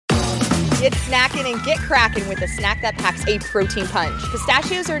Get snacking and get cracking with a snack that packs a protein punch.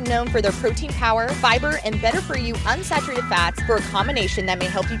 Pistachios are known for their protein power, fiber, and better-for-you unsaturated fats for a combination that may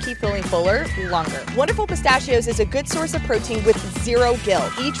help you keep feeling fuller longer. Wonderful Pistachios is a good source of protein with zero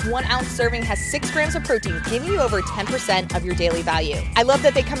guilt. Each 1 ounce serving has 6 grams of protein, giving you over 10% of your daily value. I love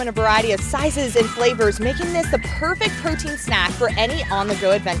that they come in a variety of sizes and flavors, making this the perfect protein snack for any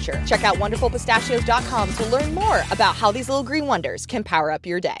on-the-go adventure. Check out wonderfulpistachios.com to learn more about how these little green wonders can power up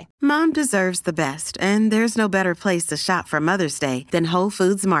your day. Mom deserves the best, and there's no better place to shop for Mother's Day than Whole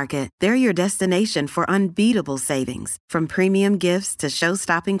Foods Market. They're your destination for unbeatable savings, from premium gifts to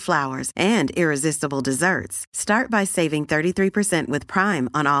show-stopping flowers and irresistible desserts. Start by saving 33% with Prime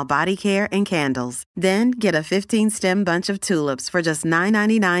on all body care and candles. Then get a 15-stem bunch of tulips for just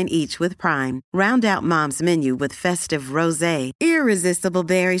 $9.99 each with Prime. Round out Mom's menu with festive rosé, irresistible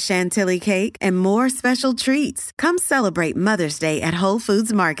berry chantilly cake, and more special treats. Come celebrate Mother's Day at Whole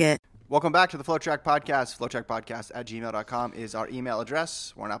Foods Market. Welcome back to the FloTrack Podcast. FloTrackPodcast@gmail.com is our email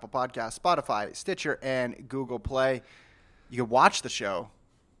address. We're on Apple Podcasts, Spotify, Stitcher, and Google Play. You can watch the show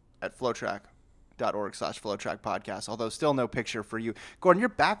at FloTrack.org/FloTrackPodcast, although still no picture for you. Gordon, your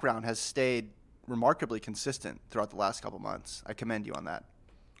background has stayed remarkably consistent throughout the last couple months. I commend you on that.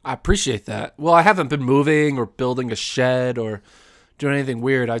 I appreciate that. Well, I haven't been moving or building a shed or doing anything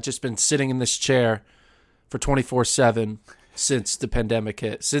weird. I've just been sitting in this chair for 24/7 since the pandemic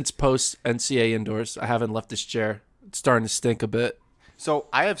hit. Since post-NCAA indoors, I haven't left this chair. It's starting to stink a bit. So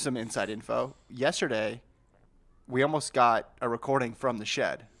I have some inside info. Yesterday, we almost got a recording from the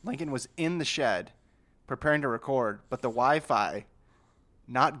shed. Lincoln was in the shed preparing to record, but the Wi-Fi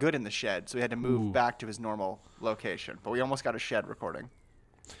not good in the shed, so he had to move back to his normal location. But we almost got a shed recording.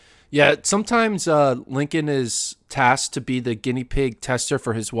 Yeah, sometimes Lincoln is tasked to be the guinea pig tester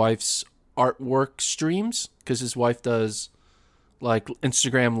for his wife's artwork streams, because his wife does like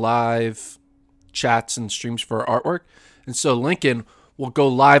Instagram live chats and streams for artwork. And so Lincoln will go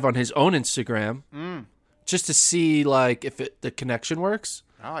live on his own Instagram just to see like if the connection works.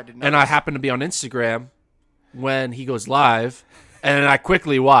 Oh, I didn't know. And I happen to be on Instagram when he goes live, and I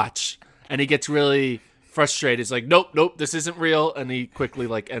quickly watch, and he gets really frustrated. He's like, nope, this isn't real. And he quickly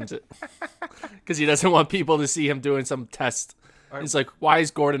like ends it because he doesn't want people to see him doing some test. He's like, why is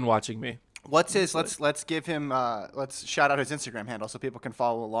Gordon watching me? What's his? Let's give him. Let's shout out his Instagram handle so people can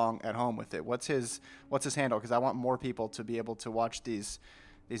follow along at home with it. What's his handle? Because I want more people to be able to watch these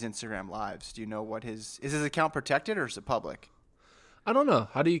Instagram lives. Do you know what is his account protected or is it public? I don't know.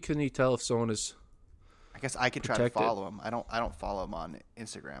 Can you tell if someone is? I guess I could protected? try to follow him. I don't follow him on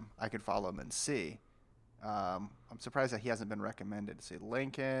Instagram. I could follow him and see. I'm surprised that he hasn't been recommended. See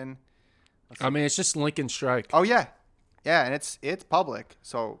Lincoln. I mean, it's just Lincoln Strike. Oh yeah. Yeah, and it's public,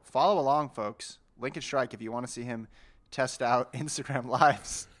 so follow along, folks. Lincoln Strike, if you want to see him test out Instagram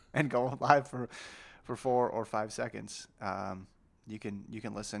lives and go live for 4 or 5 seconds, you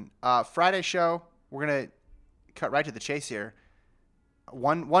can listen. Friday show, we're gonna cut right to the chase here.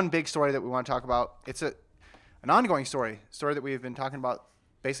 One big story that we want to talk about. It's an ongoing story that we've been talking about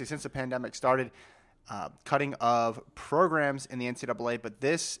basically since the pandemic started. Cutting of programs in the NCAA, but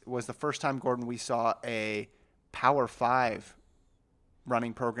this was the first time, Gordon, we saw a Power 5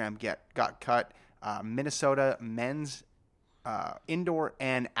 running program got cut. Minnesota men's indoor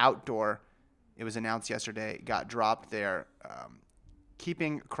and outdoor, it was announced yesterday, got dropped there.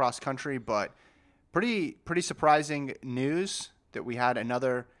 Keeping cross country, but pretty surprising news that we had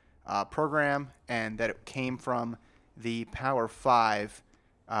another program and that it came from the Power 5.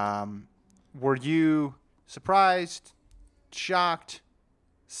 Were you surprised, shocked,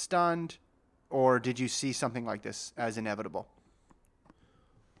 stunned? Or did you see something like this as inevitable?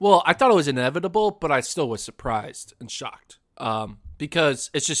 Well, I thought it was inevitable, but I still was surprised and shocked because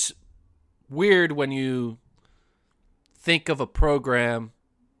it's just weird when you think of a program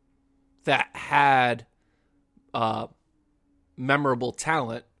that had memorable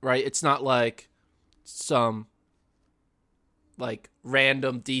talent, right? It's not like some like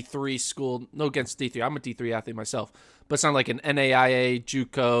random D3 school. No against D3. I'm a D3 athlete myself. But it's not like an NAIA,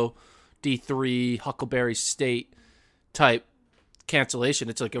 JUCO, D3, Huckleberry State type cancellation.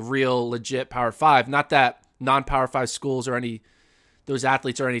 It's like a real legit Power 5. Not that non-Power 5 schools or those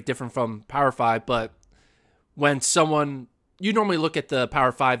athletes are any different from Power 5, but when you normally look at the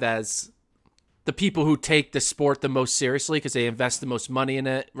Power 5 as the people who take the sport the most seriously because they invest the most money in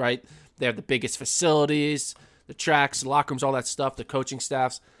it, right? They have the biggest facilities, the tracks, the locker rooms, all that stuff, the coaching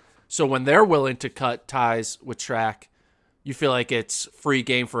staffs. So when they're willing to cut ties with track, you feel like it's free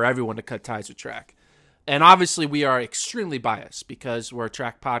game for everyone to cut ties with track. And obviously we are extremely biased because we're a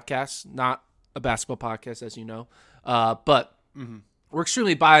track podcast, not a basketball podcast, as you know. But we're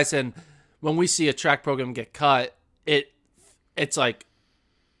extremely biased. And when we see a track program get cut, it's like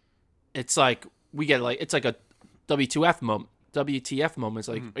we get like, it's like a WTF moment. It's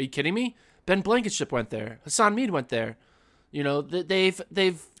like, are you kidding me? Ben Blankenship went there. Hassan Mead went there. You know, they've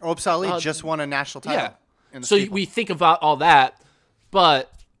Opsali just won a national title. Yeah. So we think about all that,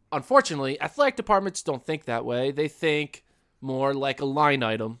 but unfortunately, athletic departments don't think that way. They think more like a line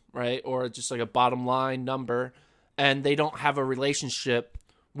item, right? Or just like a bottom line number. And they don't have a relationship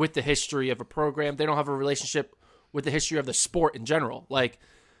with the history of a program. They don't have a relationship with the history of the sport in general. Like,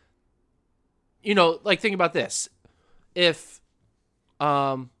 you know, like think about this. If,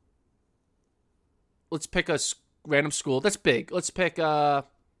 let's pick a random school. That's big. Let's pick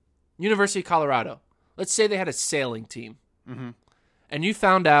University of Colorado. Let's say they had a sailing team. Mm-hmm. And you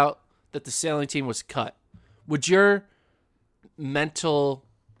found out that the sailing team was cut. Would your mental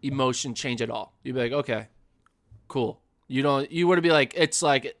emotion change at all? You'd be like, okay, cool. You wouldn't be like, it's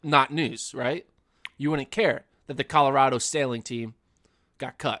like not news, right? You wouldn't care that the Colorado sailing team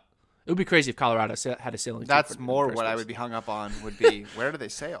got cut. It would be crazy if Colorado had a sailing team. That's more what I would be hung up on would be, where do they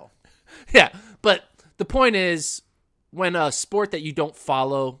sail? Yeah, but the point is, when a sport that you don't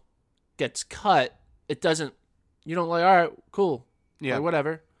follow gets cut, it doesn't, you don't like, all right, cool. Yeah. Or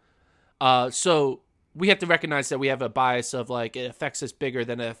whatever. So we have to recognize that we have a bias of like, it affects us bigger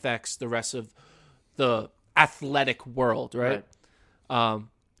than it affects the rest of the athletic world, right?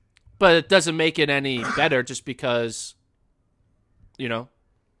 But it doesn't make it any better just because, you know,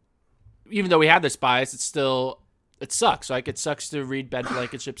 even though we have this bias, it sucks. Like, it sucks to read Ben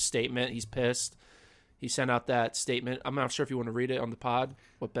Blankenship's statement. He's pissed. He sent out that statement. I'm not sure if you want to read it on the pod,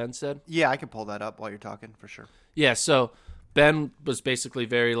 what Ben said. Yeah, I can pull that up while you're talking for sure. Yeah, so Ben was basically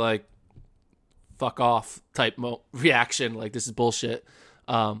very like, fuck off type reaction. Like, this is bullshit.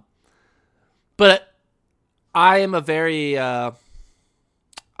 But I am a very, I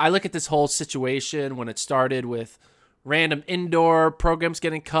look at this whole situation when it started with random indoor programs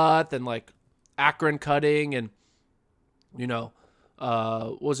getting cut and like Akron cutting and, you know,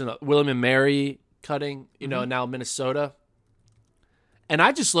 wasn't it William and Mary cutting, you know, now Minnesota. And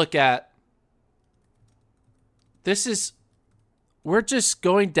I just look at, we're just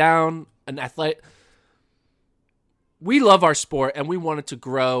going down an athletic. We love our sport and we want it to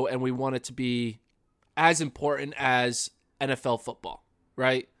grow and we want it to be as important as NFL football,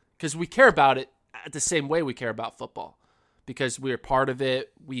 right? Because we care about it the same way we care about football because we're part of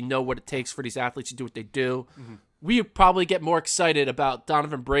it. We know what it takes for these athletes to do what they do. Mm-hmm. We probably get more excited about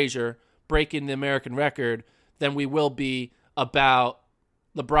Donovan Brazier breaking the American record than we will be about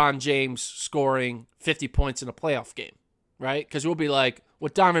LeBron James scoring 50 points in a playoff game, right? Because we'll be like,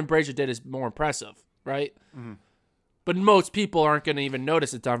 what Donovan Brazier did is more impressive, right? Mm-hmm. But most people aren't going to even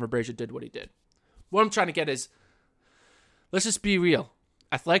notice that Donovan Brazier did what he did. What I'm trying to get is, let's just be real.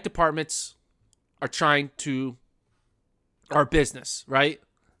 Athletic departments are our business, right?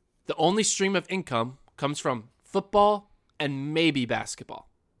 The only stream of income comes from football and maybe basketball,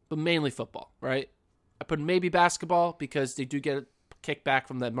 but mainly football, right? I put maybe basketball because they do get a kickback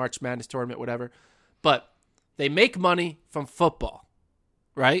from the March Madness tournament, whatever. But they make money from football,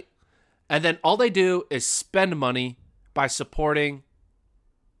 right? And then all they do is spend money by supporting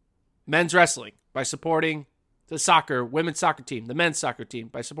men's wrestling, by supporting the women's soccer team, the men's soccer team,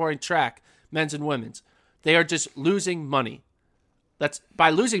 by supporting track, men's and women's. They are just losing money. That's by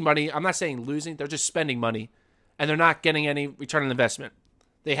losing money, I'm not saying losing, they're just spending money and they're not getting any return on investment.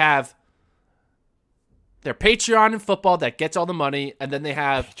 They have their Patreon in football that gets all the money, and then they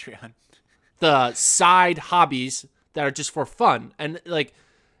have Patreon, the side hobbies that are just for fun. And like,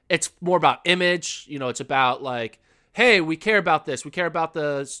 it's more about image, you know, it's about like, hey, we care about this. We care about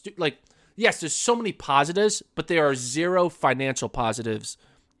yes, there's so many positives, but there are zero financial positives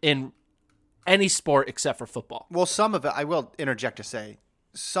in any sport except for football. Well, some of it, I will interject to say,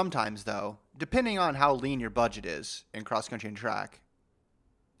 sometimes though, depending on how lean your budget is in cross country and track,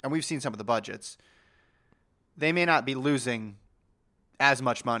 and we've seen some of the budgets, they may not be losing as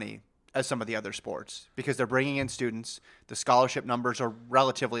much money as some of the other sports because they're bringing in students. The scholarship numbers are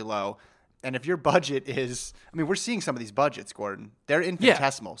relatively low. And if your budget is, I mean, we're seeing some of these budgets, Gordon. They're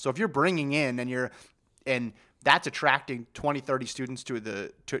infinitesimal. Yeah. So if you're bringing in and that's attracting 20, 30 students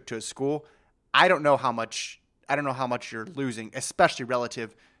to a school, I don't know how much you're losing, especially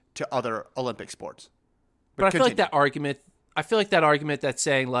relative to other Olympic sports. But I feel like that argument that's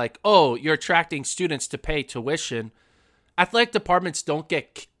saying like, oh, you're attracting students to pay tuition. Athletic departments don't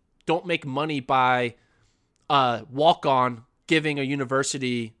make money by walk-on giving a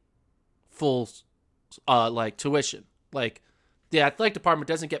university full tuition. Like, the athletic department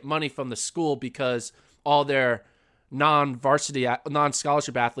doesn't get money from the school because all their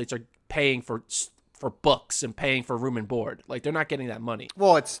non-scholarship athletes are paying for books and paying for room and board. Like, they're not getting that money.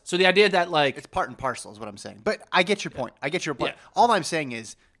 Well, so the idea that, like, it's part and parcel is what I'm saying. But I get your point. Yeah. All I'm saying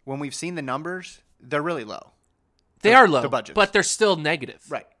is when we've seen the numbers, they're really low. They are low, the budgets. but they're still negative.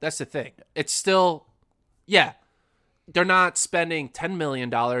 Right. That's the thing. It's still, they're not spending $10 million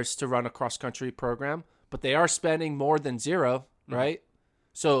to run a cross-country program, but they are spending more than zero, right?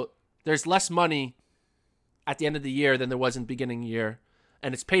 So there's less money at the end of the year than there was in the beginning of the year,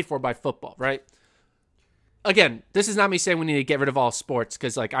 and it's paid for by football, right? Again, this is not me saying we need to get rid of all sports,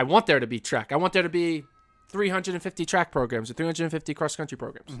 because, like, I want there to be track. I want there to be 350 track programs or 350 cross-country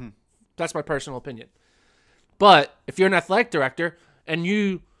programs. Mm-hmm. That's my personal opinion. But if you're an athletic director and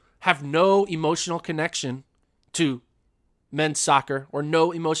you have no emotional connection to men's soccer or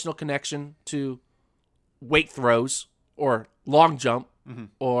no emotional connection to weight throws or long jump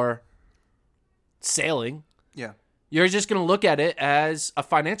or sailing, you're just going to look at it as a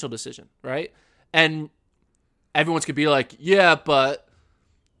financial decision, right? And everyone's going to be like, yeah, but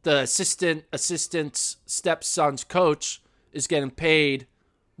the assistant's stepson's coach is getting paid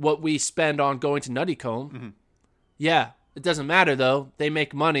what we spend on going to Nuttycombe. Mm-hmm. Yeah, it doesn't matter, though. They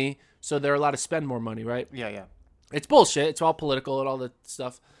make money, so they're allowed to spend more money, right? Yeah. It's bullshit. It's all political and all that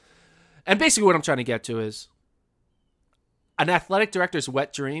stuff. And basically what I'm trying to get to is an athletic director's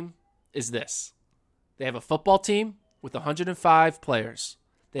wet dream is this. They have a football team with 105 players.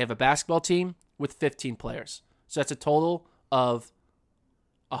 They have a basketball team with 15 players. So that's a total of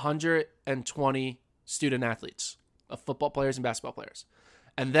 120 student athletes of football players and basketball players.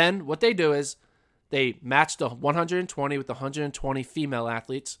 And then what they do is they match the 120 with the 120 female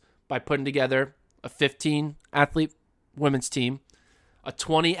athletes by putting together a 15-athlete women's team, a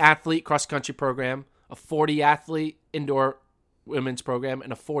 20-athlete cross-country program, a 40-athlete indoor women's program,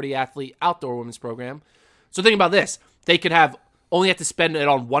 and a 40-athlete outdoor women's program. So think about this. They could only have to spend it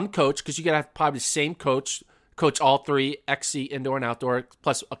on one coach, because you got to have probably the same coach all three, XC, indoor and outdoor,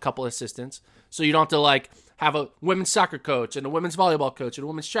 plus a couple assistants. So you don't have to, like, have a women's soccer coach and a women's volleyball coach and a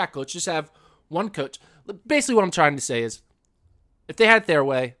women's track coach. Just have one coach. Basically what I'm trying to say is, if they had it their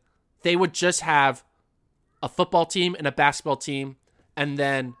way, they would just have a football team and a basketball team and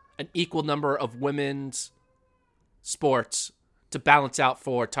then an equal number of women's sports to balance out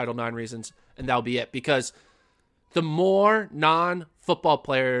for Title IX reasons, and that'll be it. Because the more non-football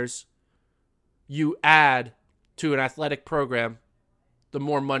players you add to an athletic program, the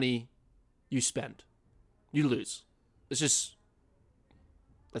more money you spend. You lose. That's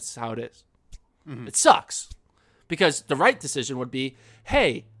how it is. Mm-hmm. It sucks. Because the right decision would be,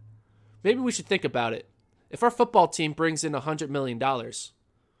 hey, maybe we should think about it. If our football team brings in $100 million,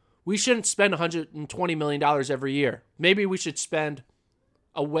 we shouldn't spend $120 million every year. Maybe we should spend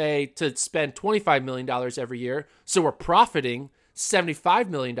a way to spend $25 million every year, so we're profiting $75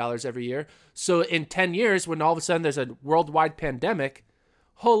 million every year. So in 10 years, when all of a sudden there's a worldwide pandemic,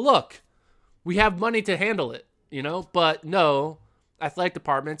 oh, look, we have money to handle it, But no, athletic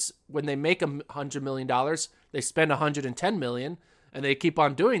departments, when they make $100 million, they spend $110 million, and they keep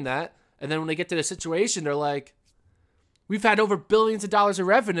on doing that. And then when they get to the situation, they're like, we've had over billions of dollars of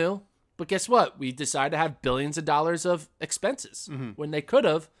revenue, but guess what? We decided to have billions of dollars of expenses when they could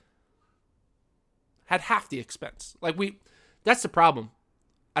have had half the expense. That's the problem.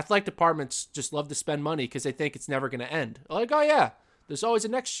 Athletic departments just love to spend money because they think it's never going to end. Like, oh yeah, there's always a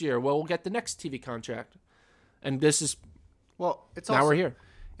next year. Well, we'll get the next TV contract. And this is, we're here.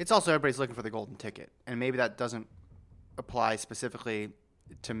 It's also everybody's looking for the golden ticket. And maybe that doesn't apply specifically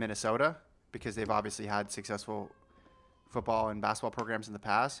to Minnesota because they've obviously had successful football and basketball programs in the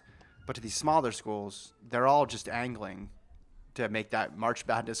past. But to these smaller schools, they're all just angling to make that March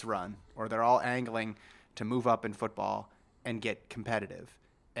Madness run, or they're all angling to move up in football and get competitive.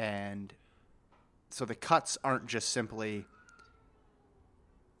 And so the cuts aren't just simply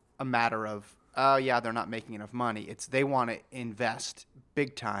a matter of, oh, yeah, they're not making enough money. It's they want to invest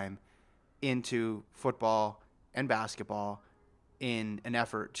big time into football and basketball in an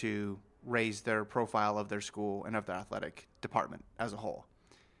effort to raise their profile of their school and of their athletic department as a whole.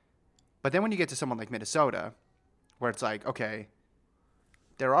 But then when you get to someone like Minnesota, where it's like, okay,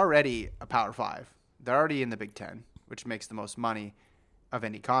 they're already a Power 5. They're already in the Big Ten, which makes the most money of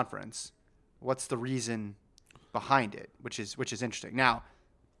any conference. What's the reason behind it, which is interesting. Now,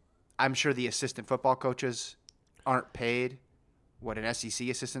 I'm sure the assistant football coaches aren't paid what an SEC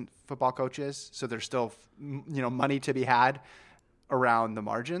assistant football coach is, so there's still money to be had around the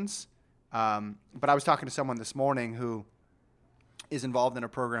margins. But I was talking to someone this morning who is involved in a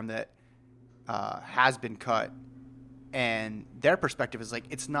program that has been cut, and their perspective is like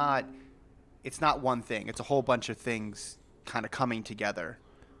it's not one thing. It's a whole bunch of things kind of coming together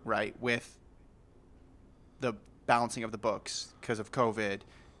right, with the balancing of the books because of COVID,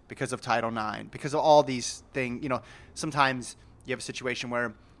 because of Title IX, because of all these things. Sometimes you have a situation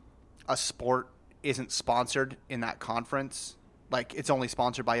where a sport isn't sponsored in that conference. Like, it's only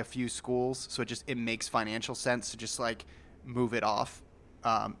sponsored by a few schools, so it makes financial sense to just like move it off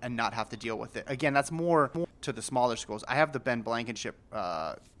and not have to deal with it. Again, that's more to the smaller schools. I have the Ben Blankenship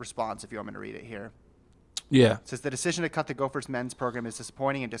response if you want me to read it here. Yeah. It says, the decision to cut the Gophers men's program is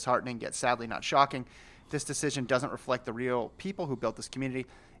disappointing and disheartening, yet sadly not shocking. This decision doesn't reflect the real people who built this community.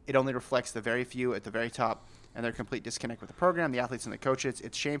 It only reflects the very few at the very top and their complete disconnect with the program, the athletes, and the coaches.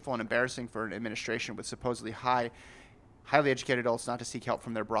 It's shameful and embarrassing for an administration with supposedly highly educated adults not to seek help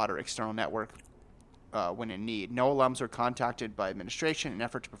from their broader external network when in need. No alums were contacted by administration in an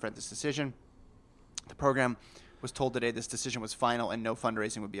effort to prevent this decision. The program was told today this decision was final and no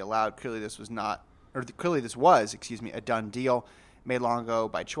fundraising would be allowed. Clearly this was a done deal made long ago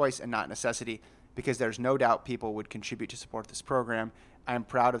by choice and not necessity, because there's no doubt people would contribute to support this program. I am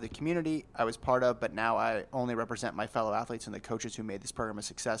proud of the community I was part of, but now I only represent my fellow athletes and the coaches who made this program a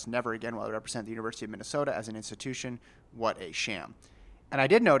success. Never again will I represent the University of Minnesota as an institution. What a sham. And I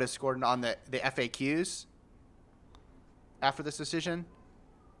did notice, Gordon, on the FAQs after this decision,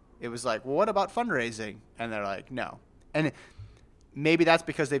 it was like, well, what about fundraising? And they're like, no. And maybe that's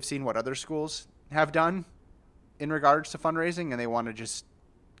because they've seen what other schools have done in regards to fundraising, and they want to just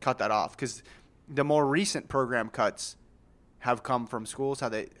cut that off. Because the more recent program cuts have come from schools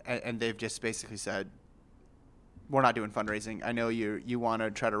and they've just basically said, we're not doing fundraising. I know you want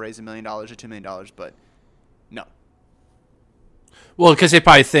to try to raise $1 million or $2 million, but no. Well, because they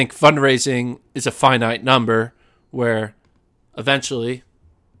probably think fundraising is a finite number, where eventually,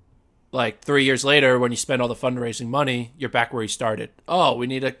 like 3 years later, when you spend all the fundraising money, you're back where you started. Oh, we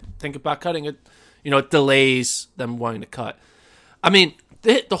need to think about cutting it. It delays them wanting to cut. I mean,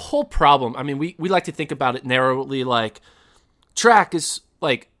 the whole problem, I mean, we like to think about it narrowly, like track is,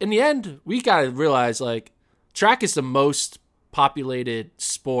 like, in the end, we got to realize, like, track is the most populated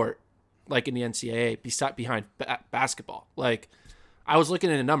sport, like, in the NCAA, behind basketball. Like, I was looking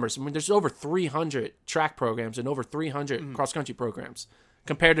at the numbers. I mean, there's over 300 track programs and over 300 cross-country programs,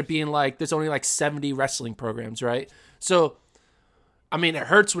 compared to being, like, there's only, like, 70 wrestling programs, right? So, I mean, it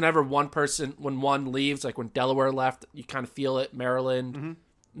hurts when one leaves, like when Delaware left, you kind of feel it. Maryland,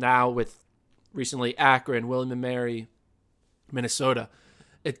 now with recently Akron, William and Mary, Minnesota.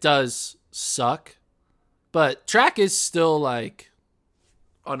 It does suck, but track is still, like,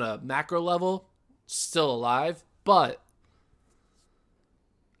 on a macro level, still alive. But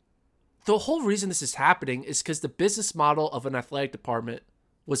the whole reason this is happening is because the business model of an athletic department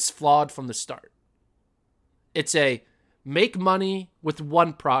was flawed from the start. It's a make money with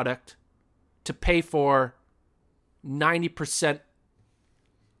one product to pay for 90%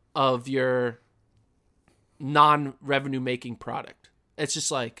 of your non-revenue making product. It's just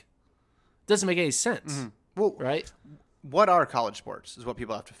like, doesn't make any sense. Well, right? What are college sports is what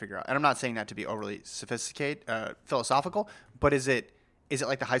people have to figure out. And I'm not saying that to be overly philosophical, but is it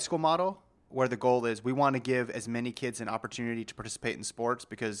like the high school model where the goal is we want to give as many kids an opportunity to participate in sports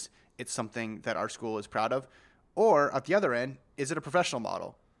because it's something that our school is proud of? Or at the other end, is it a professional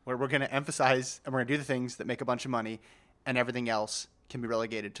model where we're going to emphasize and we're going to do the things that make a bunch of money and everything else can be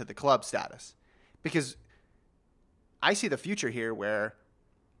relegated to the club status? Because I see the future here where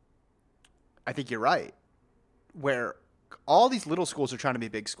I think you're right, where all these little schools are trying to be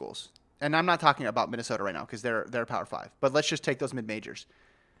big schools. And I'm not talking about Minnesota right now because they're Power 5. But let's just take those mid-majors.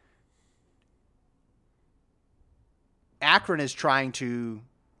 Akron is trying to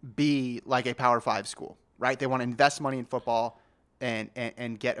be like a Power 5 school, right? They want to invest money in football and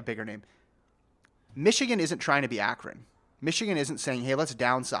get a bigger name. Michigan isn't trying to be Akron. Michigan isn't saying, hey, let's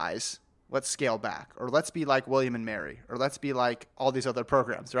downsize, let's scale back, or let's be like William and Mary, or let's be like all these other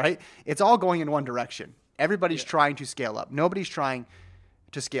programs, right? It's all going in one direction. Everybody's trying to scale up. Nobody's trying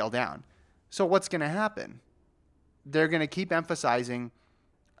to scale down. So what's going to happen? They're going to keep emphasizing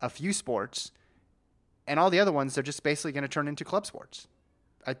a few sports, and all the other ones, they're just basically going to turn into club sports.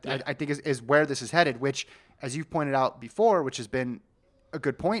 I think is where this is headed, which, as you've pointed out before, which has been a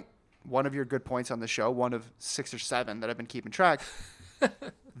good point, one of your good points on the show, one of 6 or 7 that I've been keeping track.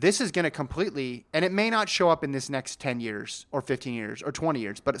 This is going to completely, and it may not show up in this next 10 years or 15 years or 20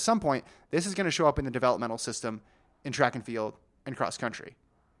 years, but at some point, this is going to show up in the developmental system in track and field and cross country,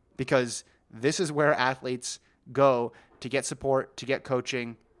 because this is where athletes go to get support, to get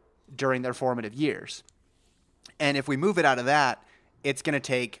coaching during their formative years. And if we move it out of that, it's going to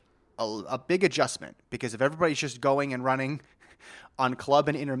take a big adjustment, because if everybody's just going and running on club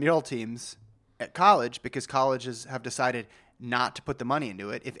and intramural teams at college, because colleges have decided not to put the money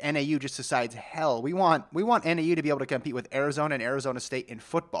into it. If NAU just decides, hell, we want NAU to be able to compete with Arizona and Arizona State in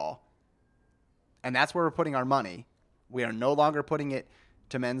football, and that's where we're putting our money. We are no longer putting it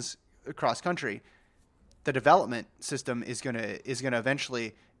to men's cross country. The development system is gonna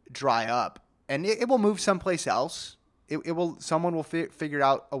eventually dry up, and it will move someplace else. Someone will figure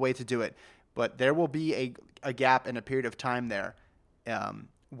out a way to do it, but there will be a gap in a period of time there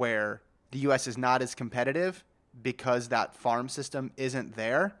where the U.S. is not as competitive because that farm system isn't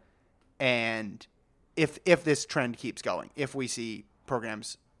there. And if this trend keeps going, if we see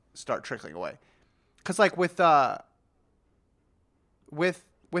programs start trickling away, because like with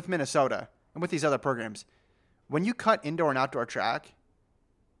Minnesota and with these other programs, when you cut indoor and outdoor track,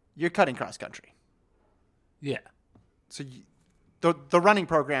 you're cutting cross country. Yeah. So the running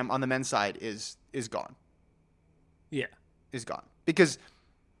program on the men's side is gone. Yeah. Is gone. Because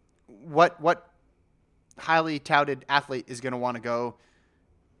what highly touted athlete is going to want to go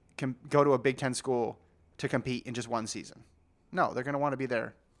to a Big Ten school to compete in just one season? No, they're going to want to be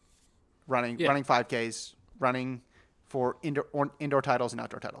there running 5Ks, running for indoor titles and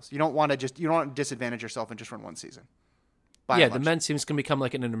outdoor titles. You don't want to disadvantage yourself and just run one season. Yeah, the men's team's going to become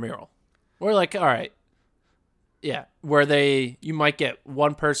like an intramural. Or like, all right. Yeah, where you might get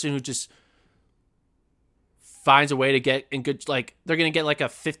one person who just finds a way to get in good, like they're going to get like a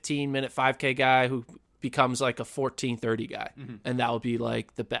 15-minute 5K guy who becomes like a 14:30 guy. Mm-hmm. And that will be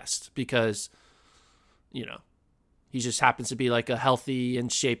like the best because, you know, he just happens to be like a healthy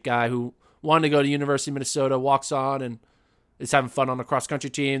and shape guy who wanted to go to University of Minnesota, walks on and is having fun on a cross-country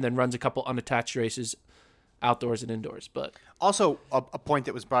team, then runs a couple unattached races outdoors and indoors. But also a point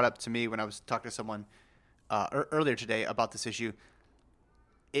that was brought up to me when I was talking to someone earlier today about this issue,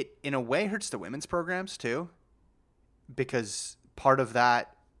 it in a way hurts the women's programs too, because part of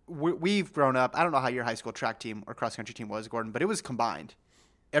that, we've grown up, I don't know how your high school track team or cross-country team was, Gordon, but it was combined.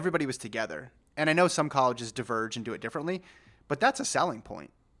 Everybody was together. And I know some colleges diverge and do it differently, but that's a selling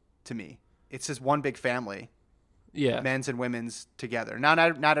point to me. It's just one big family, men's and women's together. Now,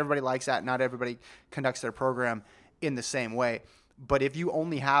 not everybody likes that. Not everybody conducts their program in the same way. But if you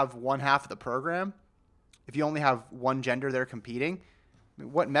only have one half of the program, if you only have one gender there competing,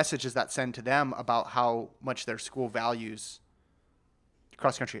 what message does that send to them about how much their school values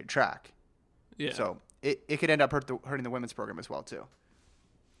cross-country and track? Yeah. So it could end up hurting the women's program as well, too.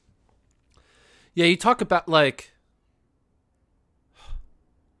 Yeah, you talk about, like,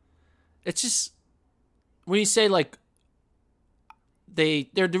 it's just, when you say, like,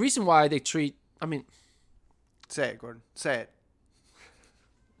 they're the reason why they treat, I mean. Say it, Gordon. Say it.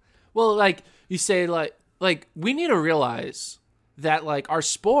 Well, like, you say, like, we need to realize that, like, our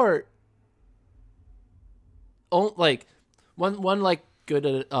sport, like, one like,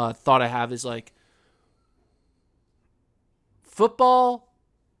 good thought I have is, like, football,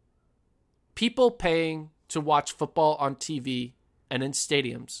 people paying to watch football on TV and in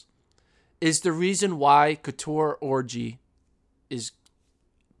stadiums is the reason why Couture Orgy is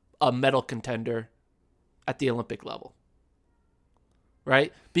a medal contender at the Olympic level.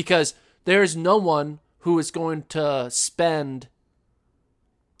 Right? Because there is no one who is going to spend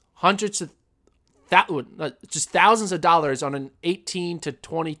just thousands of dollars on an 18 to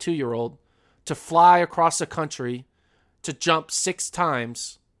 22-year-old to fly across the country to jump 6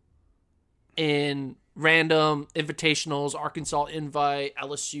 times in random invitationals, Arkansas invite,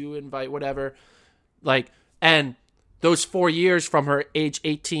 LSU invite, whatever. Like, and those 4 years from her age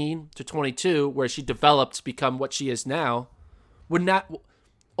 18 to 22, where she developed to become what she is now,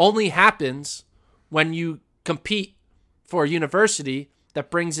 only happens when you compete for a university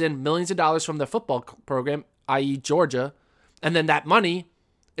that brings in millions of dollars from the football program, i.e. Georgia, and then that money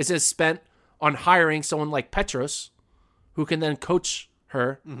is just spent on hiring someone like Petros, who can then coach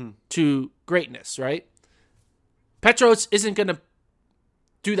her to greatness, right? Petros isn't going to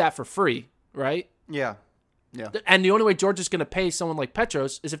do that for free, right? Yeah. And the only way Georgia's going to pay someone like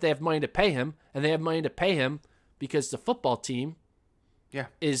Petros is if they have money to pay him, and they have money to pay him because the football team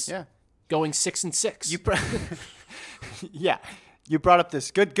is going 6-6. You brought up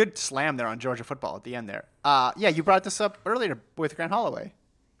this good slam there on Georgia football at the end there. You brought this up earlier with Grant Holloway.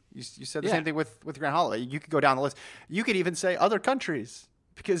 You said the same thing with Grant Holloway. You could go down the list. You could even say other countries,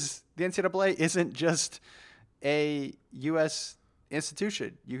 because the NCAA isn't just a U.S.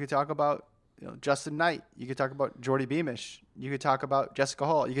 institution. You could talk about Justin Knight. You could talk about Jordy Beamish. You could talk about Jessica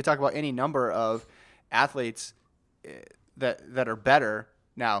Hall. You could talk about any number of athletes that are better.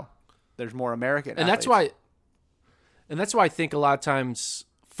 Now, there's more American athletes. That's why I think a lot of times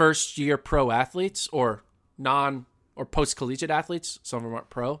first-year pro athletes or post-collegiate athletes, some of them aren't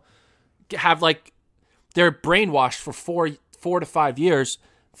pro, have like they're brainwashed for 4 to 5 years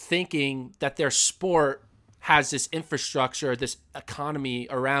thinking that their sport has this infrastructure, this economy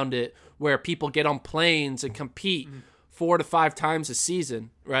around it where people get on planes and compete 4 to 5 times a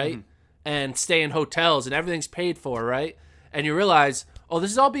season, right? And stay in hotels and everything's paid for, right? And you realize, oh,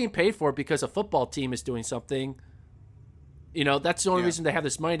 this is all being paid for because a football team is doing something. You know, that's the only reason they have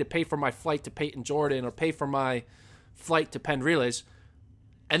this money to pay for my flight to Peyton Jordan or pay for my flight to Penn Relays.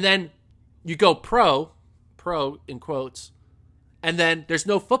 And then you go pro in quotes, and then there's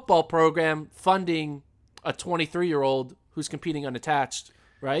no football program funding a 23-year-old who's competing unattached,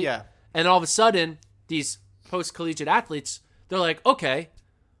 right? Yeah. And all of a sudden, these post-collegiate athletes, they're like, okay,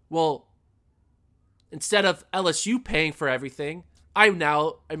 well, instead of LSU paying for everything, I'm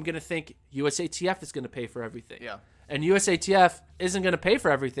going to think USATF is going to pay for everything. Yeah. And USATF isn't going to pay for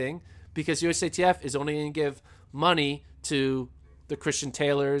everything because USATF is only going to give money to the Christian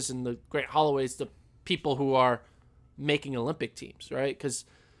Taylors and the Grant Holloways, the people who are making Olympic teams, right? Because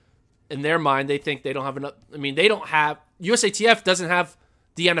in their mind, they think they don't have enough. I mean, USATF doesn't have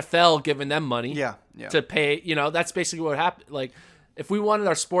the NFL giving them money to pay. You know, that's basically what happened. Like, if we wanted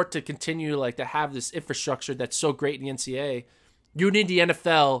our sport to continue, like, to have this infrastructure that's so great in the NCAA, you need the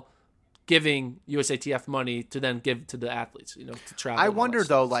NFL giving USATF money to then give to the athletes, you know, to travel. I wonder,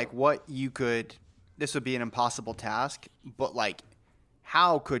 though, like, what you could – this would be an impossible task, but, like,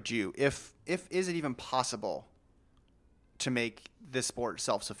 how could you – if is it even possible to make this sport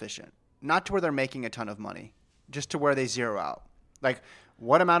self-sufficient? Not to where they're making a ton of money, just to where they zero out. Like,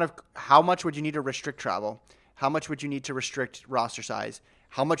 how much would you need to restrict travel? How much would you need to restrict roster size?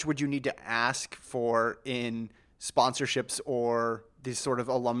 How much would you need to ask for in sponsorships or these sort of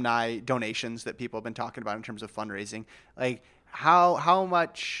alumni donations that people have been talking about in terms of fundraising? Like, how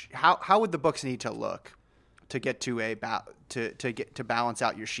would the books need to look to get to balance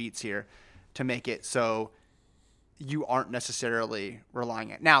out your sheets here, to make it so you aren't necessarily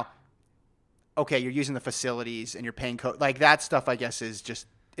relying on now? Okay, you're using the facilities and you're paying like that stuff, I guess, is just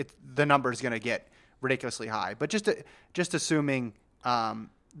the number is going to get ridiculously high. But just assuming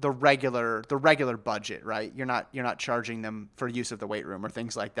the regular budget, right? You're not charging them for use of the weight room or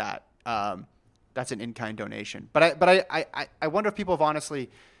things like that. That's an in-kind donation. But I wonder if people have honestly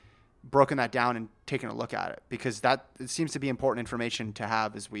broken that down and taken a look at it, because it seems to be important information to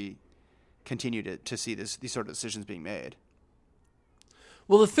have as we continue to see these sort of decisions being made.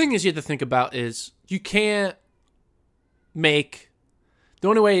 Well, the thing is you have to think about is you can't make – the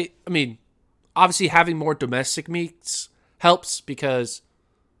only way – I mean, obviously having more domestic meets helps because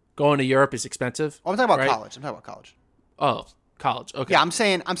going to Europe is expensive. Oh, I'm talking about college. Oh, college. Okay. Yeah, I'm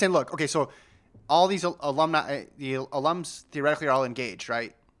saying, look, okay, so all these alumni, the alums theoretically are all engaged,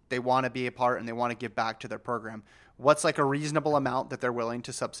 right? They want to be a part and they want to give back to their program. What's like a reasonable amount that they're willing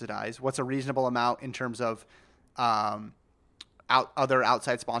to subsidize? What's a reasonable amount in terms of other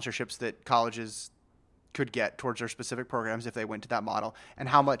outside sponsorships that colleges could get towards their specific programs if they went to that model? And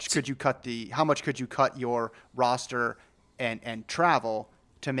how much could you cut your roster and travel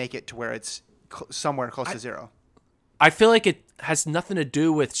to make it to where it's somewhere close to zero? I feel like it has nothing to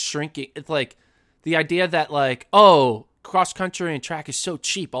do with shrinking. It's like the idea that, like, oh, cross country and track is so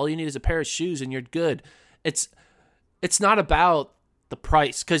cheap. All you need is a pair of shoes and you're good. It's not about the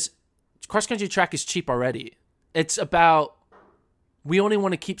price, because cross country track is cheap already. It's about, we only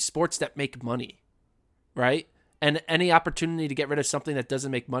want to keep sports that make money, right? And any opportunity to get rid of something that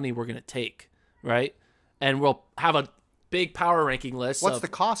doesn't make money, we're going to take, right? And we'll have a big power ranking list. What's the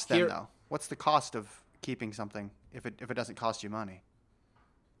cost then, though? What's the cost of keeping something if it doesn't cost you money?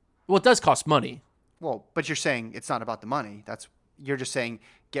 Well, it does cost money. Well, but you're saying it's not about the money. You're just saying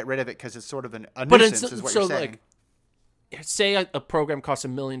get rid of it because it's sort of a nuisance, is what you're saying. Like, say a program costs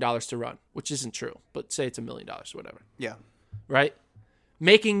 $1 million to run, which isn't true, but say it's $1 million or whatever. Yeah. Right?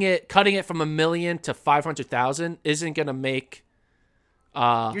 Cutting it from $1 million to $500,000 isn't going to make.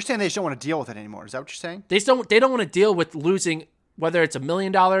 You're saying they just don't want to deal with it anymore. Is that what you're saying? They don't want to deal with losing, whether it's $1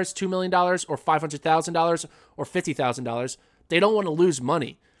 million, $2 million, or $500,000 or $50,000. They don't want to lose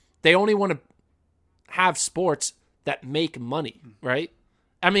money. They only want to have sports that make money, right?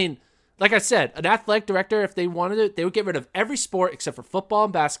 I mean, like I said, an athletic director, if they wanted it, they would get rid of every sport except for football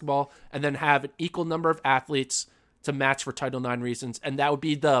and basketball, and then have an equal number of athletes to match for Title IX reasons. And that would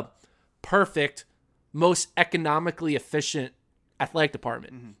be the perfect, most economically efficient athletic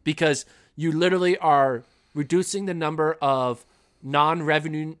department, because you literally are reducing the number of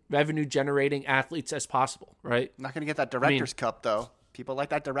non-revenue generating athletes as possible, right? Not going to get that Director's Cup, though. People like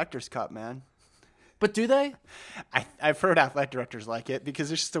that Director's Cup, man. But do they? I've heard athletic directors like it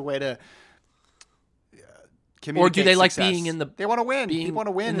because it's just a way to communicate. Or do they success. Like being in the? They want to win. People want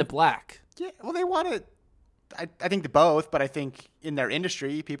to win in the black. Yeah, well, they want to. I think the both, but I think in their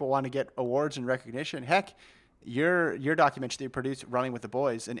industry, people want to get awards and recognition. Heck, your documentary that you produced, Running with the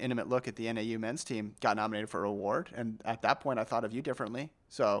Boys, an intimate look at the NAU men's team, got nominated for an award. And at that point, I thought of you differently.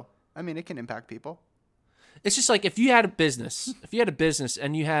 So, I mean, it can impact people. It's just like if you had a business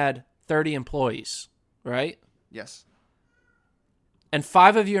and you had 30 employees, right? Yes. And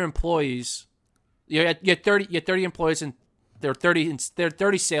 5 of your employees, you had 30 employees and they're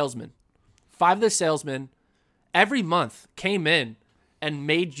 30 salesmen. 5 of the salesmen every month came in and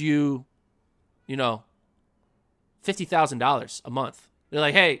made you, $50,000 a month. They're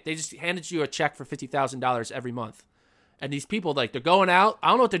like, hey, they just handed you a check for $50,000 every month. And these people, like, they're going out. I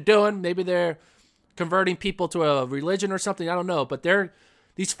don't know what they're doing. Maybe they're converting people to a religion or something. I don't know. But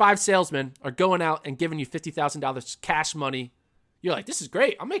these 5 salesmen are going out and giving you $50,000 cash money. You're like, this is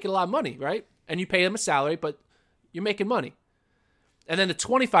great. I'm making a lot of money, right? And you pay them a salary, but you're making money. And then the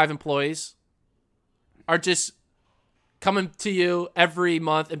 25 employees are just coming to you every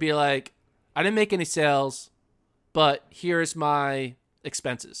month and be like, I didn't make any sales, but here's my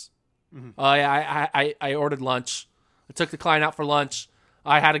expenses. Mm-hmm. I ordered lunch. I took the client out for lunch.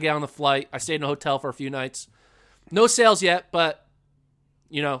 I had to get on the flight. I stayed in a hotel for a few nights. No sales yet, but,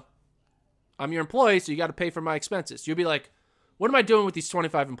 I'm your employee, so you got to pay for my expenses. You'll be like, what am I doing with these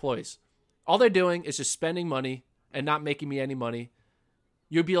 25 employees? All they're doing is just spending money and not making me any money.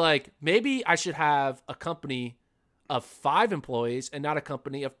 You'd be like, maybe I should have a company of 5 employees and not a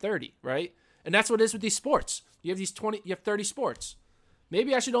company of 30, right? And that's what it is with these sports. You have 30 sports.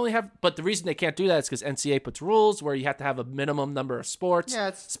 Maybe I should only have, but the reason they can't do that is because NCAA puts rules where you have to have a minimum number of sports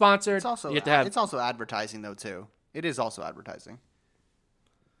sponsored. It's also advertising though too. It is also advertising.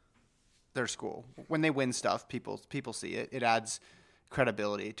 Their school, when they win stuff, people see it. It adds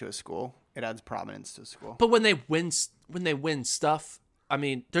credibility to a school. It adds prominence to a school. But when they win stuff, I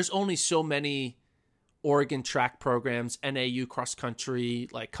mean, there's only so many Oregon track programs, NAU cross country,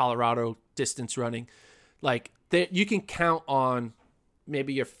 like Colorado distance running. Like you can count on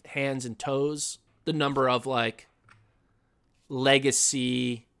maybe your hands and toes the number of like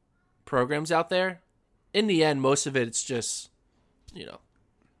legacy programs out there. In the end, most of it's just,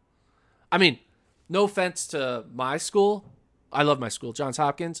 I mean, no offense to my school. I love my school, Johns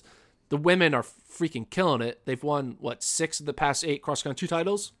Hopkins. The women are freaking killing it. They've won, 6 of the past 8 cross-country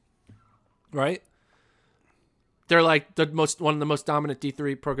titles, right? They're like one of the most dominant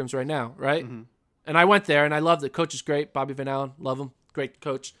D3 programs right now, right? Mm-hmm. And I went there, and I loved it. Coach is great. Bobby Van Allen, love him. Great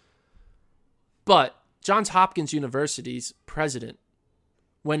coach. But Johns Hopkins University's president,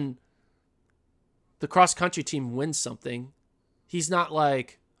 when the cross-country team wins something, he's not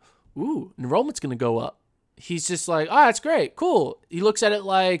like, ooh, enrollment's going to go up. He's just like, that's great, cool. He looks at it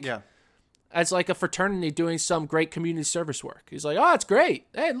like as like a fraternity doing some great community service work. He's like, it's great.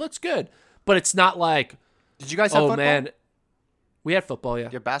 Hey, it looks good. But it's not like, did you guys have football? Man, we had football, yeah.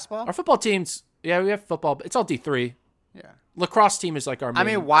 Your basketball? Our football teams, we have football. But it's all D3. Yeah. Lacrosse team is like our main. I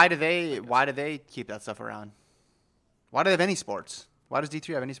mean, why do they keep that stuff around? Why do they have any sports? Why does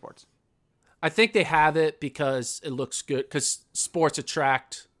D3 have any sports? I think they have it because it looks good, because sports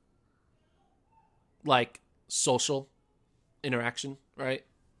attract like social interaction, right?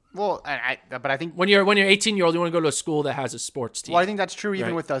 Well, but I think when you're 18-year-old, you want to go to a school that has a sports team. Well, I think that's true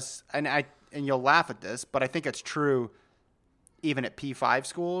even with us, and you'll laugh at this, but I think it's true even at P5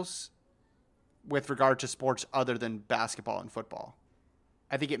 schools with regard to sports other than basketball and football.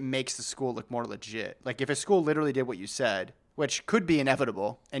 I think it makes the school look more legit. Like if a school literally did what you said, which could be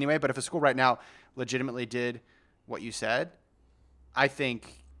inevitable anyway, but if a school right now legitimately did what you said, I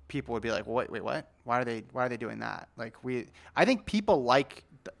think people would be like, well, wait, what? Why are they doing that? Like I think people like,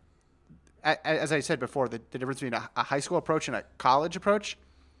 as I said before, the difference between a high school approach and a college approach.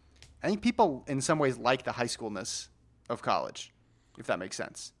 I think people in some ways like the high schoolness of college, if that makes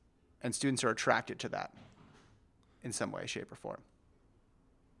sense. And students are attracted to that in some way, shape, or form.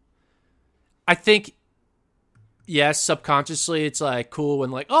 I think, yes, subconsciously it's like cool when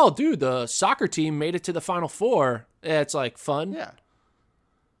like, oh, dude, the soccer team made it to the Final Four. Yeah, it's like fun. Yeah.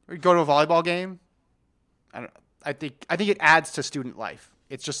 Or go to a volleyball game. I think it adds to student life.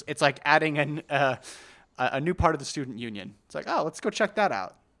 It's like adding a new part of the student union. It's like, oh, let's go check that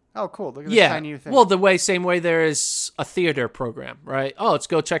out. Oh, cool. Look at this tiny new thing. Well, same way there is a theater program, right? Oh, let's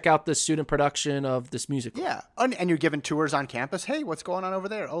go check out the student production of this musical. Yeah. And you're given tours on campus. Hey, what's going on over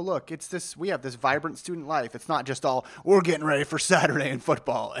there? Oh, look, we have this vibrant student life. It's not just all, we're getting ready for Saturday in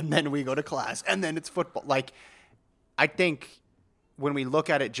football, and then we go to class, and then it's football. Like, I think when we look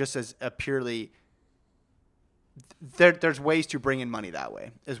at it just as a purely, there's ways to bring in money that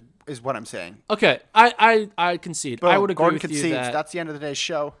way, is what I'm saying. Okay, I concede. Boom, I would agree Gordon with concedes. you that that's the end of the day's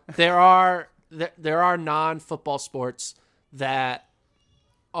show. there are there are non-football sports that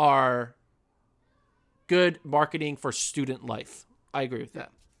are good marketing for student life. I agree with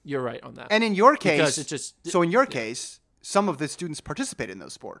that. You're right on that. And in your case, because it just case, some of the students participate in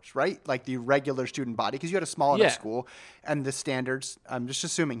those sports, right? Like the regular student body, because you had a small enough school, and the standards, I'm just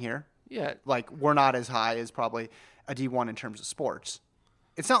assuming here, like we're not as high as probably a D1 in terms of sports.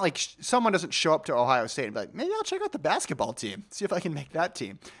 It's not like someone doesn't show up to Ohio State and be like, maybe I'll check out the basketball team, see if I can make that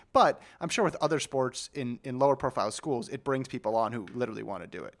team. But I'm sure with other sports in lower profile schools, it brings people on who literally want to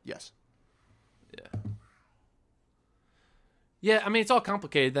do it. Yes. Yeah. Yeah, I mean, it's all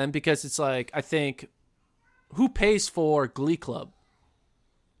complicated then because it's like, I think, who pays for Glee Club?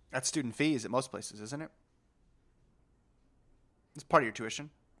 That's student fees at most places, isn't it? It's part of your tuition.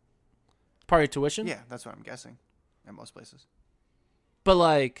 Part of your tuition? Yeah, that's what I'm guessing at most places. But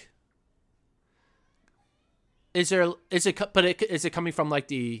like, is it coming from like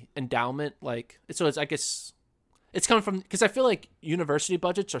the endowment? Like, so it's, I guess, it's coming from, because I feel like university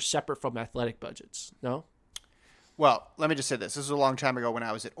budgets are separate from athletic budgets. No? Well, let me just say this. This was a long time ago when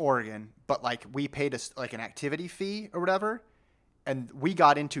I was at Oregon, but like we paid like an activity fee or whatever, and we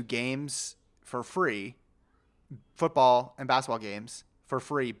got into games for free, football and basketball games for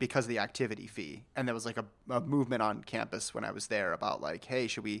free because of the activity fee. And there was like a movement on campus when I was there about like, hey,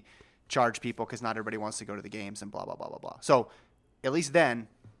 should we charge people because not everybody wants to go to the games and blah, blah, blah, blah, blah. So at least then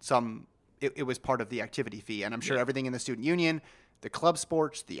it was part of the activity fee. And I'm sure everything in the student union, the club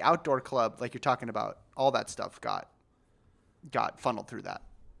sports, the outdoor club, like you're talking about, all that stuff got funneled through that.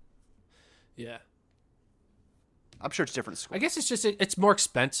 Yeah. I'm sure it's different at school. I guess it's just, it's more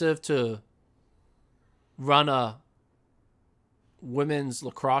expensive to run a women's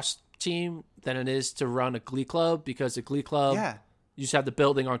lacrosse team than it is to run a Glee Club, because the Glee Club, you just have the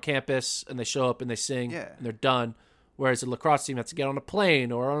building on campus and they show up and they sing and they're done. Whereas a lacrosse team has to get on a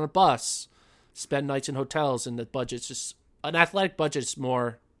plane or on a bus, spend nights in hotels, and the budget's just, an athletic budget is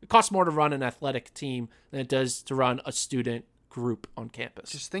more, it costs more to run an athletic team than it does to run a student group on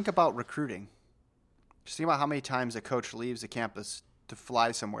campus. Just think about recruiting. Just think about how many times a coach leaves a campus to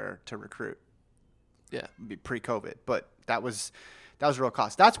fly somewhere to recruit. Yeah. Pre-COVID. But that was a real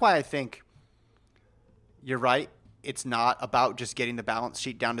cost. That's why I think you're right. It's not about just getting the balance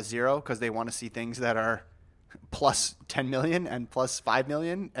sheet down to zero, because they want to see things that are plus 10 million and plus 5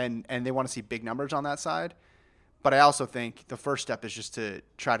 million, and they want to see big numbers on that side. But I also think the first step is just to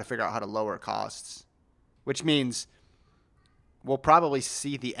try to figure out how to lower costs, which means we'll probably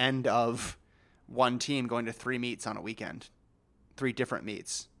see the end of one team going to 3 meets on a weekend, 3 different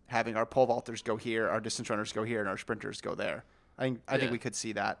meets, having our pole vaulters go here, our distance runners go here, and our sprinters go there. I think we could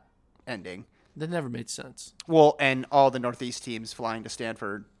see that ending. That never made sense. Well, and all the Northeast teams flying to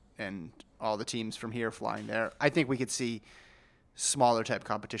Stanford and all the teams from here flying there. I think we could see smaller type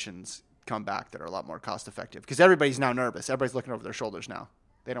competitions come back that are a lot more cost effective, because everybody's now nervous. Everybody's looking over their shoulders now.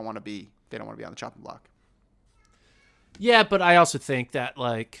 They don't want to be on the chopping block. Yeah, but I also think that,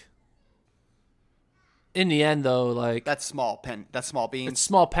 like, in the end though, like, that's small beans. It's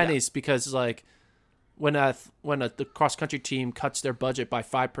small pennies, because like when the cross country team cuts their budget by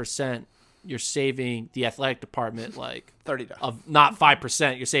 5%, you're saving the athletic department like $30 of not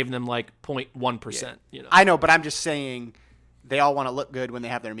 5%. You're saving them like 0.1%. Yeah. You know, I know, but I'm just saying they all want to look good when they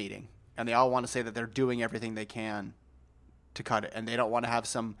have their meeting, and they all want to say that they're doing everything they can to cut it, and they don't want to have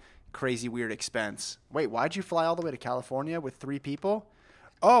some crazy weird expense. Wait, why'd you fly all the way to California with 3 people?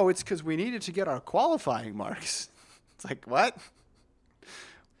 Oh, it's because we needed to get our qualifying marks. It's like, what?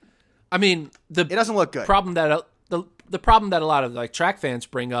 I mean, it doesn't look good. The problem that a lot of like track fans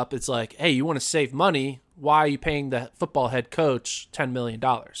bring up, it's like, hey, you want to save money? Why are you paying the football head coach $10 million?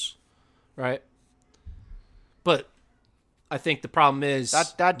 Right? But I think the problem is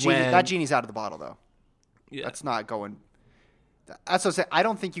that genie's out of the bottle, though. Yeah. That's not going. That's what I'm saying. I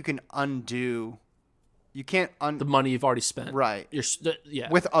don't think you can undo. You can't the money you've already spent. Right.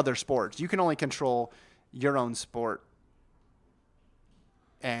 With other sports, you can only control your own sport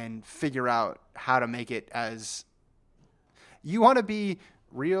and figure out how to make it as. You want to be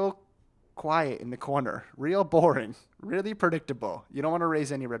real quiet in the corner, real boring, really predictable. You don't want to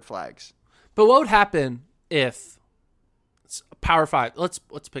raise any red flags. But what would happen if it's a Power 5? Let's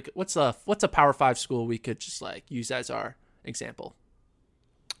pick it. What's a Power 5 school we could just like use as our example?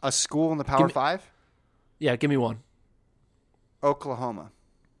 A school in the Power 5? Yeah, give me one. Oklahoma.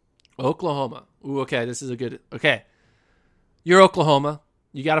 Ooh, okay, this is a good. Okay, you're Oklahoma.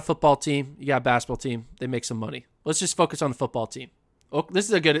 You got a football team. You got a basketball team. They make some money. Let's just focus on the football team. This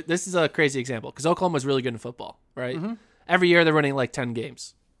is a crazy example, because Oklahoma's really good in football, right? Mm-hmm. Every year they're winning like 10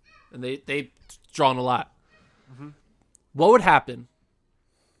 games, and they've drawn a lot. Mm-hmm. What would happen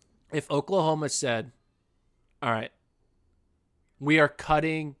if Oklahoma said, all right, we are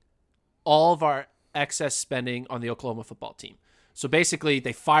cutting all of our excess spending on the Oklahoma football team. So basically,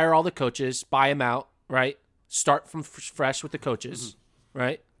 they fire all the coaches, buy them out, right? Start from fresh with the coaches,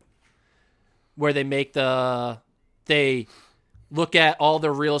 right? Where they they look at all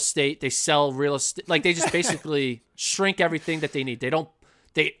their real estate, they sell real estate. Like, they just basically shrink everything that they need.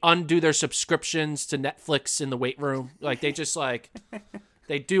 They undo their subscriptions to Netflix in the weight room. Like, they just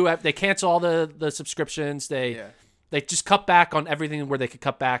they cancel all the subscriptions. They just cut back on everything where they could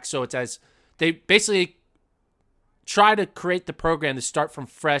cut back. So they basically try to create the program to start from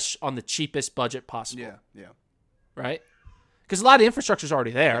fresh on the cheapest budget possible. Yeah. Right? Because a lot of the infrastructure is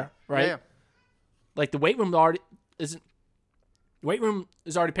already there, right? Yeah. Like, the weight room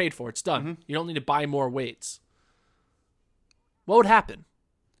is already paid for. It's done. You don't need to buy more weights. What would happen?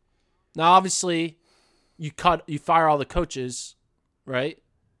 Now, obviously, you fire all the coaches, right?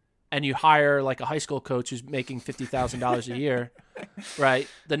 And you hire like a high school coach who's making $50,000 a year, right?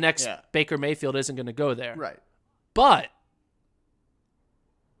 The next Baker Mayfield isn't going to go there. Right. But,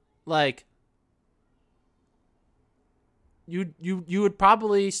 like, you would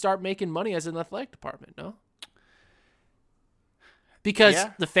probably start making money as an athletic department, no? Because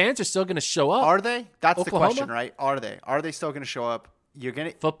the fans are still going to show up. Are they? That's Oklahoma? the question, right? Are they? Are they still going to show up? You're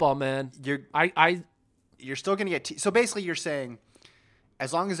going to football, man. You're still going to get so basically you're saying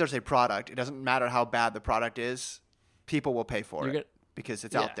as long as there's a product, it doesn't matter how bad the product is, people will pay for it because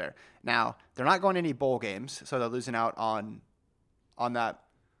it's out there. Now, they're not going to any bowl games, so they're losing out on that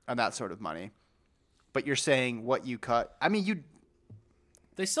sort of money. But you're saying what you cut. I mean,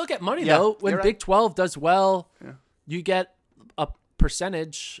 they still get money though. When Big 12 does well, you get a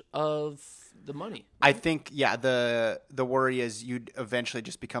percentage of the money. Right? I think the worry is you'd eventually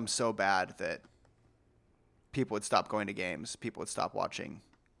just become so bad that people would stop going to games. People would stop watching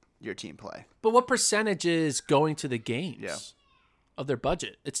your team play. But what percentage is going to the games of their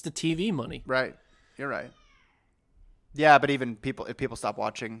budget? It's the TV money. Right. You're right. Yeah, but even if people stop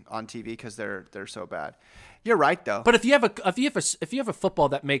watching on TV because they're so bad. You're right though. But if you have a football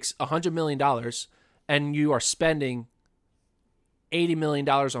that makes $100 million and you are spending $80 million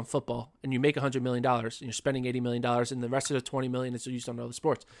on football and you make $100 million and you're spending $80 million and the rest of the $20 million is used on other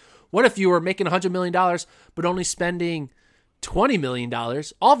sports. What if you were making $100 million but only spending $20 million?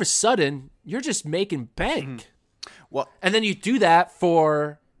 All of a sudden, you're just making bank. Well, and then you do that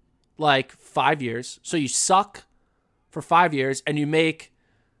for like 5 years. So you suck for 5 years and you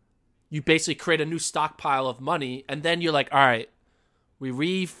basically create a new stockpile of money. And then you're like, all right, we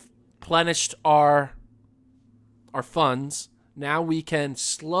replenished our funds. Now we can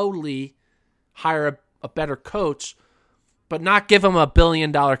slowly hire a better coach, but not give him $1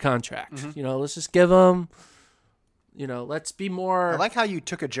 billion contract. Let's just give him, let's be more. I like how you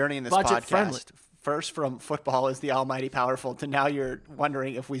took a journey in this podcast. Friendly. First from football is the almighty powerful to now you're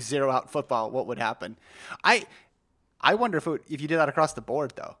wondering if we zero out football, what would happen? I wonder if you did that across the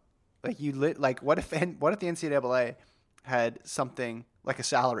board though. Like what if the NCAA had something like a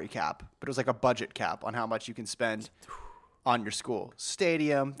salary cap, but it was like a budget cap on how much you can spend on your school.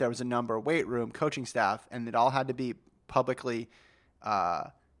 Stadium, there was a number, weight room, coaching staff, and it all had to be publicly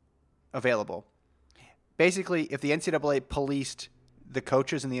available. Basically, if the NCAA policed the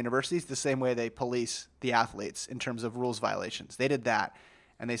coaches in the universities the same way they police the athletes in terms of rules violations, they did that,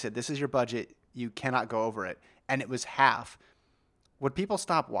 and they said, this is your budget, you cannot go over it, and it was half. Would people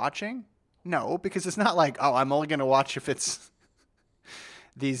stop watching? No, because it's not like, oh, I'm only going to watch if it's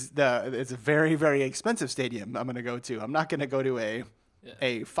it's a very, very expensive stadium I'm going to go to. I'm not going to go to a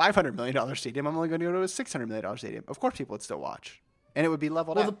 $500 million stadium. I'm only going to go to a $600 million stadium. Of course, people would still watch, and it would be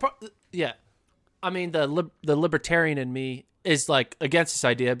leveled out. I mean, the libertarian in me is like against this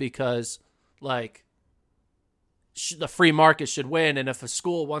idea because like the free market should win, and if a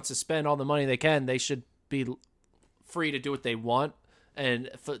school wants to spend all the money they can, they should be free to do what they want. And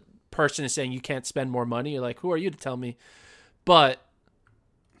if a person is saying you can't spend more money, you're like, who are you to tell me? But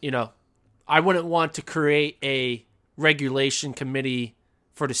I wouldn't want to create a regulation committee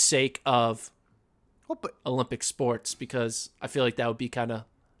for the sake of Olympic sports because I feel like that would be kind of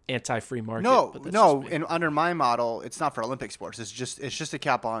anti-free market. No. And under my model, it's not for Olympic sports. It's just a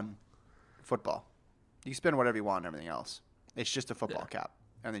cap on football. You can spend whatever you want and everything else. It's just a football cap,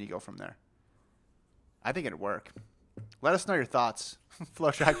 and then you go from there. I think it'd work. Let us know your thoughts.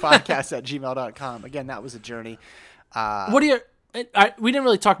 FloTrackPodcast@gmail.com. Again, that was a journey. What do you? We didn't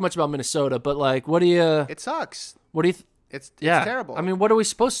really talk much about Minnesota, but like, what do you? It sucks. What do you? It's terrible. I mean, what are we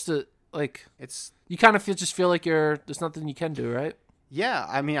supposed to like? You kind of feel like there's nothing you can do, right? Yeah,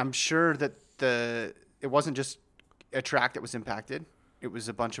 I mean, I'm sure that it wasn't just a track that was impacted. It was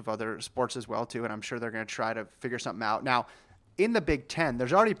a bunch of other sports as well, too, and I'm sure they're going to try to figure something out. Now, in the Big Ten,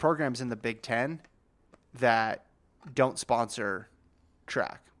 there's already programs in the Big Ten that don't sponsor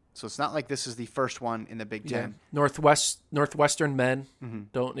track. So it's not like this is the first one in the Big Ten. Northwestern men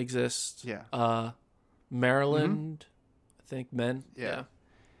don't exist. Yeah. Maryland, I think men. Yeah.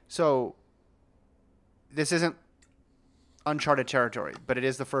 So this isn't uncharted territory, but it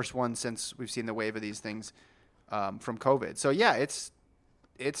is the first one since we've seen the wave of these things from COVID. So yeah, it's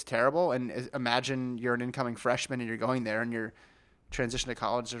terrible. And imagine you're an incoming freshman and you're going there and your transition to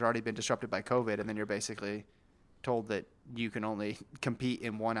college has already been disrupted by COVID, and then you're basically told that you can only compete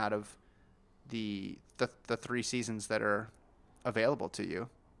in one out of the 3 seasons that are available to you.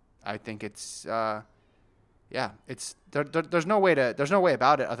 I think it's it's there's no way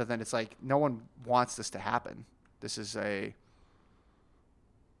about it other than it's like no one wants this to happen. This is a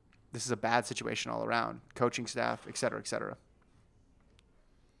bad situation all around. Coaching staff, et cetera, et cetera.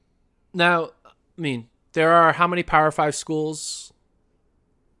 Now, I mean, there are how many Power 5 schools?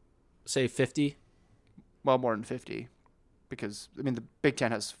 Say 50? Well, more than 50, because I mean the Big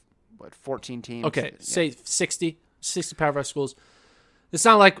Ten has 14 teams. Okay, say 60 Power 5 schools. It's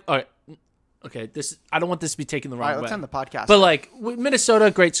not like all right. Okay, I don't want this to be taken the wrong way. All right, let's end the podcast. But like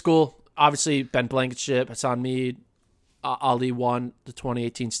Minnesota, great school. Obviously, Ben Blankenship, Hassan Mead, Ali won the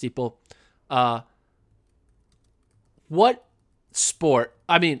 2018 steeple. What sport?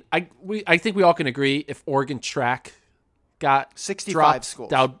 I mean, I think we all can agree if Oregon track got 65 dropped,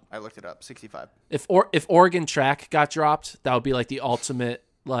 schools. I looked it up. 65. If Oregon track got dropped, that would be like the ultimate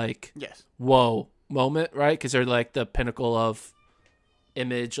whoa moment, right? Because they're like the pinnacle of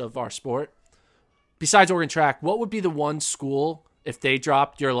image of our sport. Besides Oregon track, what would be the one school if they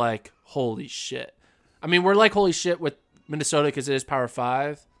dropped? You're like, holy shit. I mean, we're like holy shit with Minnesota because it is Power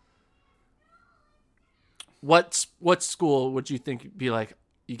 5. What school would you think be like?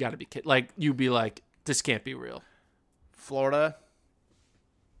 You got to be kidding. Like you'd be like, this can't be real. Florida,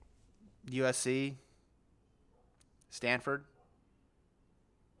 USC, Stanford,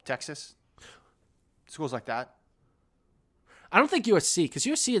 Texas, schools like that. I don't think USC, because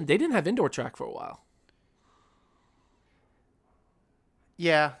USC, they didn't have indoor track for a while.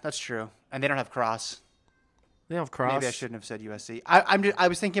 Yeah, that's true. And they don't have cross. They don't have cross. Maybe I shouldn't have said USC. I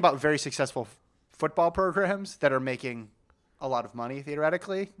was thinking about very successful football programs that are making a lot of money,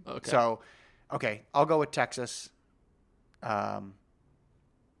 theoretically. Okay. So, okay, I'll go with Texas. I'll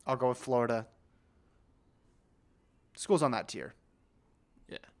go with Florida. Schools on that tier.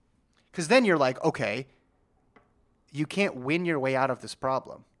 Yeah. Because then you're like, okay, you can't win your way out of this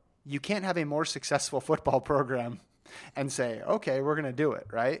problem. You can't have a more successful football program and say, okay, we're going to do it,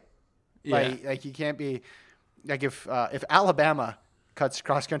 right? Yeah. Like you can't be like if Alabama cuts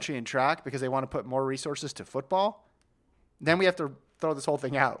cross country and track because they want to put more resources to football, then we have to throw this whole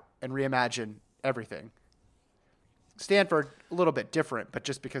thing out and reimagine everything. Stanford, a little bit different, but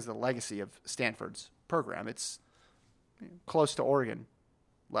just because of the legacy of Stanford's program, it's close to Oregon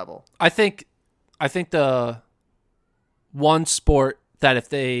level. I think the one sport that if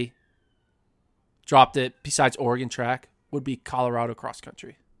they dropped it besides Oregon track would be Colorado cross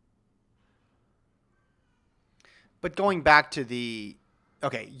country. But going back to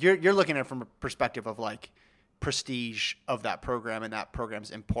you're looking at it from a perspective of like prestige of that program and that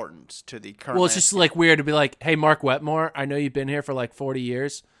program's importance to the current. Well, it's just like weird to be like, hey, Mark Wetmore, I know you've been here for like 40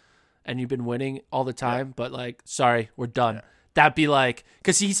 years and you've been winning all the time, but like, sorry, we're done. Yeah. That'd be like,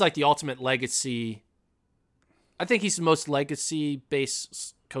 because he's like the ultimate legacy. I think he's the most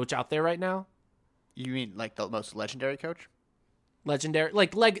legacy-based coach out there right now. You mean like the most legendary coach? Legendary,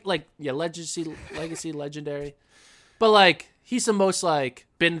 legacy, legendary. But like, he's the most like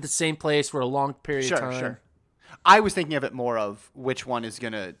been at the same place for a long period of time. Sure. I was thinking of it more of which one is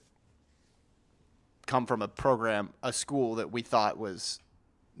going to come from a school that we thought was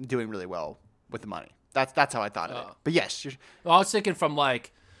doing really well with the money. That's how I thought of it. But yes. Well, I was thinking from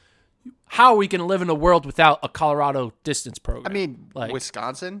like, how are we going to live in a world without a Colorado distance program? I mean, like,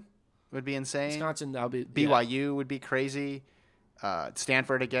 Wisconsin would be insane. Wisconsin, that would be... BYU would be crazy.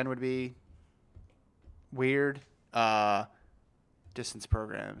 Stanford, again, would be weird. Distance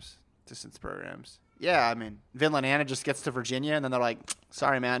programs. Yeah, I mean, Vinland Anna just gets to Virginia, and then they're like,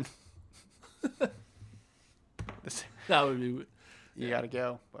 sorry, man. That would be... You got to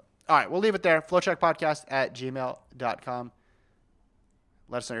go. But, all right, we'll leave it there. FloTrackPodcast@gmail.com.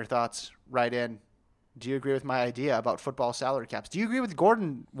 Let us know your thoughts. Write in. Do you agree with my idea about football salary caps? Do you agree with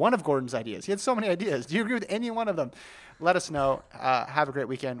one of Gordon's ideas? He had so many ideas. Do you agree with any one of them? Let us know. Have a great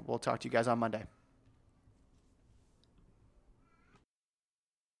weekend. We'll talk to you guys on Monday.